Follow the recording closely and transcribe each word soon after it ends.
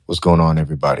What's going on,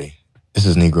 everybody? This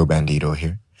is Negrobandito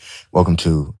here. Welcome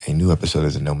to a new episode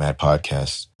of the NOMAD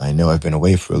podcast. I know I've been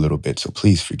away for a little bit, so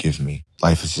please forgive me.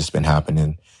 Life has just been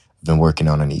happening. I've been working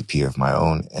on an EP of my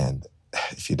own, and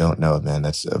if you don't know, man,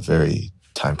 that's a very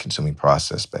time-consuming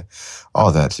process. But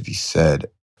all that to be said,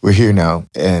 we're here now,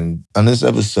 and on this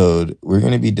episode, we're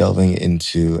going to be delving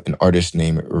into an artist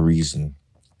named Reason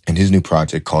and his new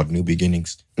project called New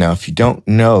Beginnings. Now, if you don't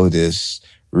know this,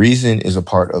 Reason is a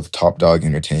part of Top Dog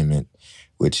Entertainment,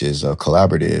 which is a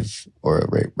collaborative or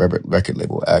a record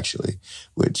label, actually,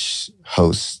 which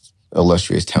hosts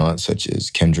illustrious talents such as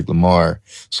Kendrick Lamar,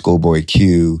 Schoolboy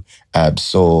Q, Ab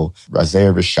Soul,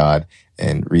 Razia Rashad,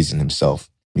 and Reason himself.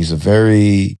 He's a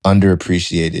very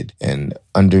underappreciated and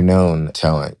underknown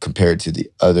talent compared to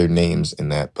the other names in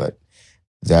that, but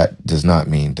that does not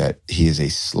mean that he is a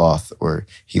sloth or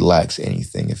he lacks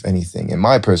anything. If anything, in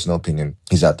my personal opinion,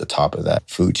 he's at the top of that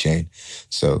food chain.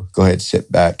 So go ahead,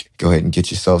 sit back, go ahead and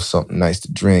get yourself something nice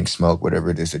to drink, smoke,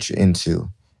 whatever it is that you're into,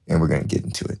 and we're going to get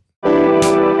into it.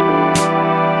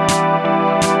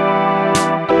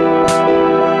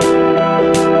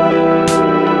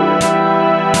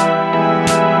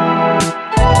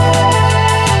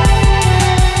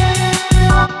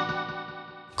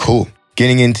 Cool.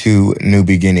 Getting into New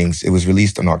Beginnings, it was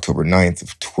released on October 9th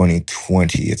of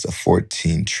 2020. It's a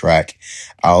 14-track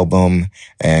album,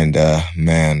 and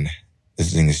man,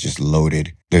 this thing is just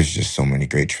loaded. There's just so many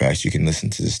great tracks. You can listen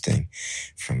to this thing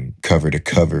from cover to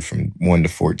cover, from 1 to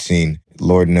 14.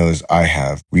 Lord knows I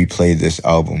have replayed this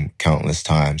album countless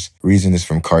times. Reason is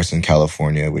from Carson,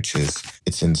 California,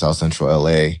 it's in South Central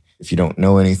LA. If you don't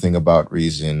know anything about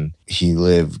Reason, he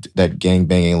lived that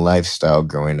gangbanging lifestyle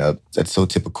growing up. That's so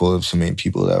typical of so many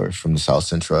people that were from the South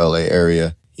Central LA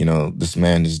area. You know, this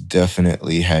man has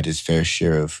definitely had his fair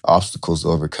share of obstacles to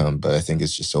overcome, but I think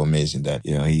it's just so amazing that,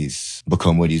 you know, he's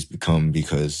become what he's become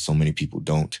because so many people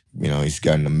don't. You know, he's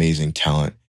got an amazing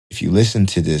talent. If you listen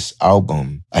to this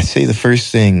album, I say the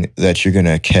first thing that you're going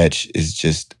to catch is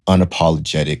just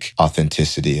unapologetic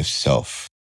authenticity of self.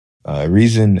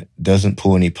 Reason doesn't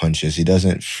pull any punches. He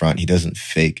doesn't front. He doesn't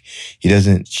fake. He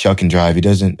doesn't chuck and drive. He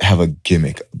doesn't have a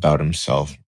gimmick about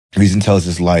himself. Reason tells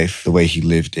his life the way he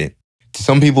lived it. To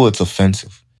some people, it's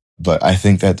offensive, but I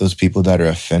think that those people that are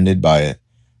offended by it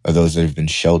are those that have been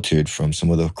sheltered from some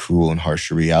of the cruel and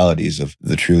harsher realities of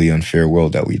the truly unfair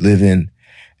world that we live in.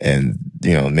 And,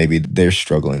 you know, maybe they're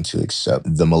struggling to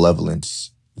accept the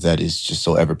malevolence that is just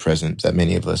so ever present that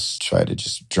many of us try to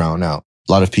just drown out.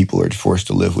 A lot of people are forced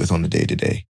to live with on the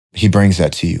day-to-day. He brings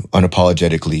that to you,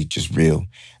 unapologetically, just real.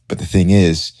 But the thing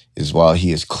is while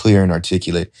he is clear and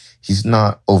articulate, he's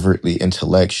not overtly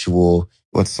intellectual.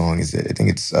 What song is it? I think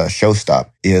it's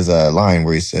Showstop. He has a line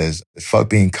where he says, "Fuck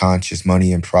being conscious,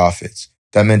 money and profits."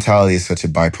 That mentality is such a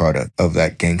byproduct of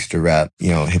that gangster rap, you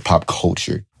know, hip-hop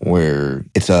culture, where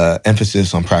it's a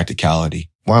emphasis on practicality.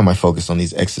 Why am I focused on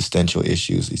these existential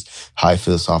issues, these high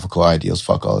philosophical ideals?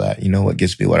 Fuck all that. You know what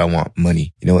gets me what I want?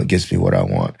 Money. You know what gets me what I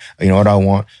want? You know what I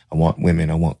want? I want women.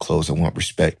 I want clothes. I want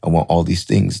respect. I want all these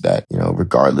things that, you know,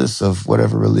 regardless of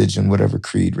whatever religion, whatever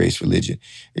creed, race, religion,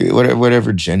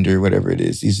 whatever gender, whatever it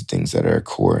is, these are things that are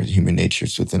core human nature.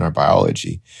 It's within our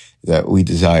biology that we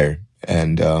desire.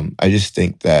 And I just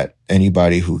think that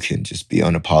anybody who can just be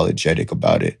unapologetic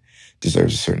about it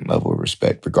deserves a certain level of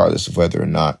respect, regardless of whether or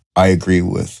not I agree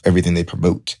with everything they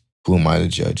promote. Who am I to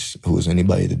judge? Who is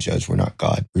anybody to judge? We're not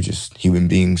God. We're just human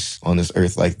beings on this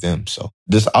earth like them. So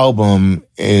this album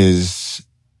is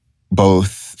both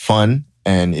fun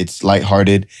and it's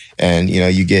lighthearted, and, you know,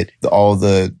 you get all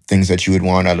the things that you would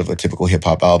want out of a typical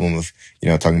hip-hop album of, you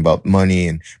know, talking about money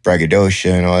and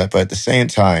braggadocio and all that. But at the same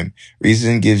time,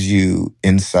 Reason gives you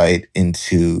insight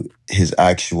into his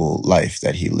actual life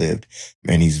that he lived,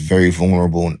 and he's very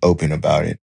vulnerable and open about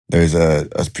it. There's a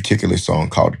particular song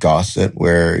called Gossip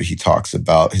where he talks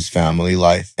about his family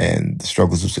life and the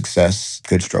struggles of success,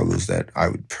 good struggles that I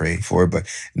would pray for, but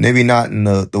maybe not in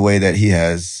the way that he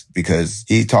has, because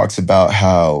he talks about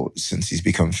how since he's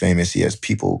become famous, he has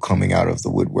people coming out of the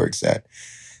woodworks that,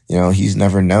 you know, he's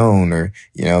never known, or,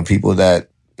 you know, people that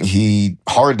he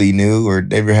hardly knew or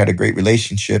never had a great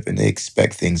relationship, and they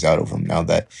expect things out of him now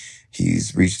that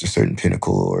he's reached a certain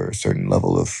pinnacle or a certain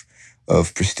level of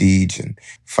prestige and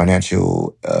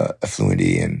financial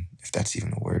affluency, and if that's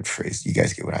even a word phrase, you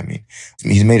guys get what I mean.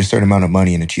 He's made a certain amount of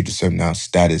money and achieved a certain amount of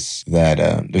status that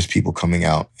there's people coming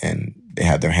out and they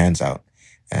have their hands out,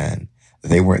 and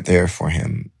they weren't there for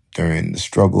him during the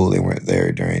struggle. They weren't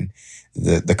there during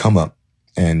the come up.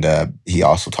 And he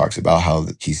also talks about how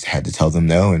he's had to tell them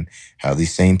no, and how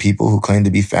these same people who claim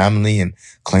to be family and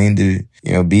claim to,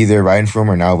 you know, be there riding for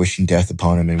him are now wishing death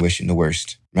upon him and wishing the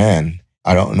worst. Man,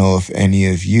 I don't know if any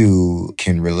of you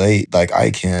can relate like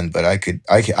I can, but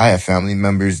I have family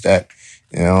members that,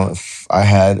 if I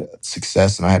had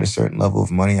success and I had a certain level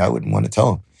of money, I wouldn't want to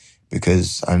tell them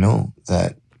because I know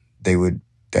that they would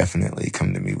definitely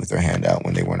come to me with their hand out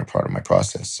when they weren't a part of my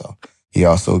process. So he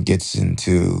also gets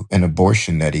into an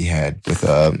abortion that he had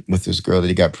with this girl that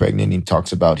he got pregnant. He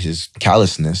talks about his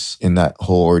callousness in that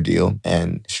whole ordeal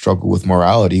and struggle with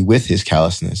morality with his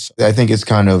callousness. I think it's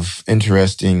kind of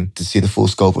interesting to see the full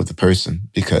scope of the person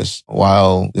because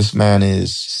while this man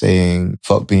is saying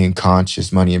fuck being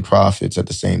conscious, money and profits at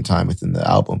the same time within the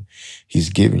album, he's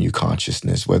giving you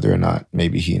consciousness, whether or not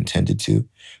maybe he intended to,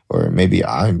 or maybe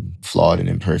I'm flawed and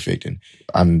imperfect and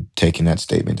I'm taking that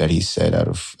statement that he said out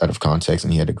of context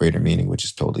and he had a greater meaning, which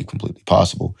is totally, completely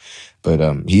possible. But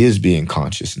he is being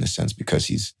conscious in a sense because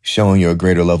he's showing you a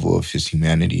greater level of his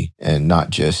humanity and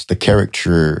not just the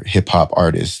caricature hip hop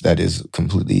artist that is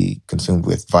completely consumed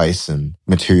with vice and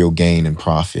material gain and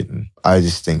profit. And I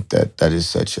just think that that is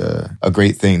such a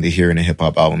great thing to hear in a hip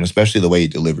hop album, especially the way he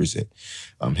delivers it.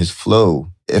 His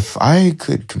flow, if I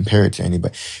could compare it to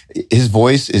anybody, his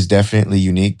voice is definitely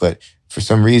unique, but for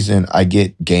some reason, I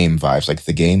get Game vibes, like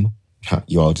The Game.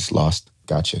 You all just lost.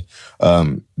 Gotcha.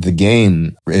 The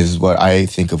Game is what I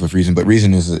think of with Reason, but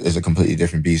Reason is a completely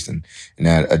different beast and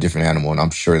a different animal. And I'm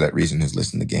sure that Reason has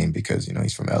listened to Game because,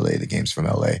 he's from LA. The Game's from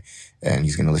LA. And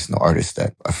he's going to listen to artists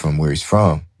that are from where he's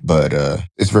from. But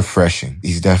it's refreshing.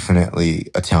 He's definitely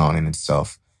a talent in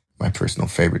itself. My personal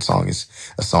favorite song is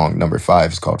a song number 5.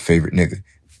 It's called Favorite Nigga.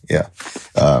 Yeah.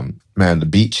 Man, the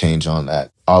beat change on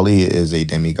that. Ali is a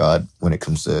demigod when it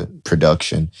comes to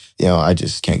production. I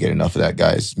just can't get enough of that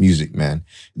guy's music, man.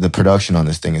 The production on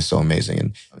this thing is so amazing.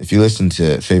 And if you listen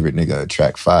to Favorite Nigga,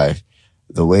 track 5,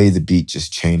 the way the beat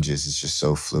just changes is just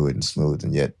so fluid and smooth.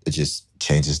 And yet it just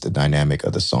changes the dynamic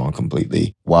of the song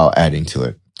completely while adding to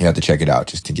it. You have to check it out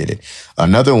just to get it.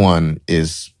 Another one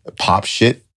is Pop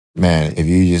Shit. Man, if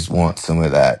you just want some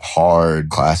of that hard,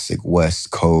 classic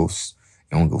West Coast,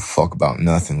 you don't give a fuck about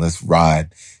nothing, let's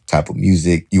ride type of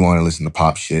music, you want to listen to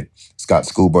Pop Shit, it's got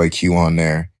Schoolboy Q on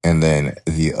there. And then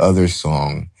the other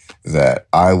song that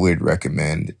I would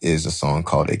recommend is a song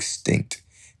called Extinct.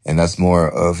 And that's more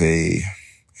of it's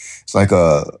like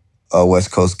a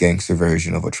West Coast gangster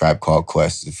version of A Tribe Called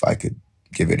Quest, if I could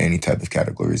give it any type of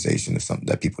categorization of something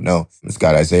that people know. It's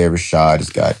got Isaiah Rashad, it's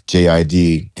got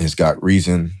JID, and it's got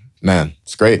Reason. Man,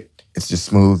 it's great. It's just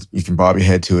smooth. You can bob your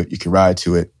head to it. You can ride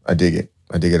to it. I dig it.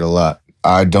 I dig it a lot.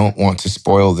 I don't want to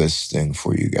spoil this thing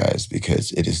for you guys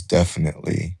because it is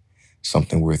definitely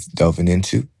something worth delving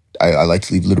into. I like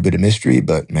to leave a little bit of mystery,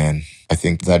 but man, I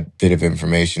think that bit of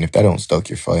information, if that don't stoke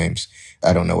your flames,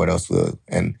 I don't know what else will.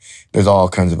 And there's all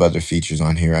kinds of other features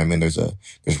on here. I mean,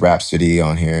 there's Rhapsody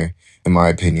on here. In my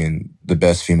opinion, the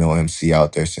best female MC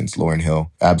out there since Lauryn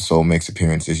Hill. Absol makes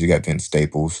appearances. You got Vince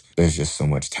Staples. There's just so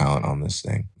much talent on this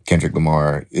thing. Kendrick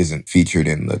Lamar isn't featured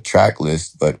in the track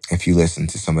list, but if you listen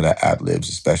to some of that ad-libs,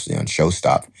 especially on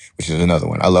Showstop, which is another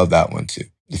one, I love that one too.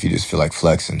 If you just feel like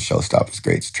flexing, Showstop is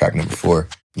great. It's track number 4.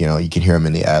 You can hear him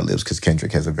in the ad-libs because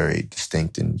Kendrick has a very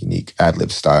distinct and unique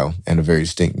ad-lib style and a very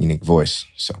distinct, unique voice.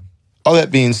 So all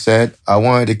that being said, I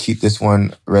wanted to keep this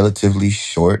one relatively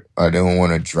short. I don't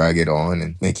want to drag it on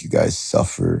and make you guys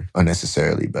suffer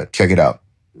unnecessarily, but check it out.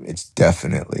 It's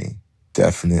definitely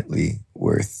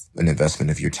worth an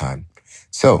investment of your time.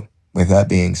 So with that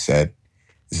being said,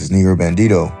 this is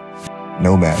Negrobandito,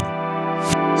 NOMAD,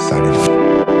 signing out.